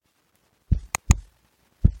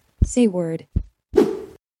Say word.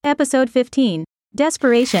 Episode 15.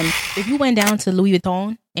 Desperation. If you went down to Louis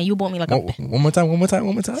Vuitton and you bought me like one more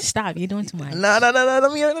time. Stop, you're doing too much. No.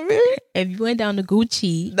 Let me hear. If you went down to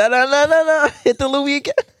Gucci. No. Hit the Louis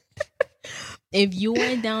again. If you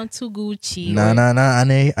went down to Gucci.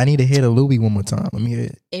 No. I need to hear the Louis one more time. Let me hear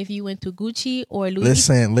it. If you went to Gucci or Louis.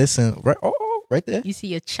 Listen. Right. Right there. You see,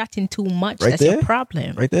 you're chatting too much. Right That's there. your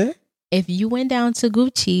problem. Right there. If you went down to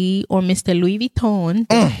Gucci or Mr. Louis Vuitton,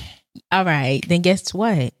 all right, then guess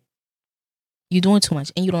what? You're doing too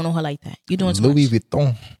much, and you don't know her like that. You're doing too much. Louis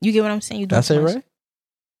Vuitton. You get what I'm saying? You're doing too much. Right?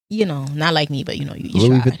 You know, not like me, but you know, you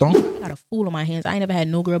Louis tried. Vuitton. I got a fool on my hands. I ain't never had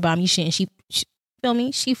no girl buy me shit, and she feel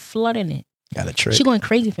me? She flooding it. Got a trick. She going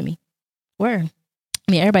crazy for me. Word.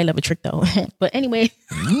 I mean, everybody love a trick though. But anyway.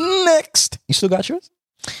 Next. You still got yours?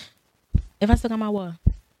 If I still got my what?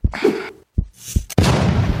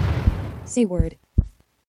 Say word.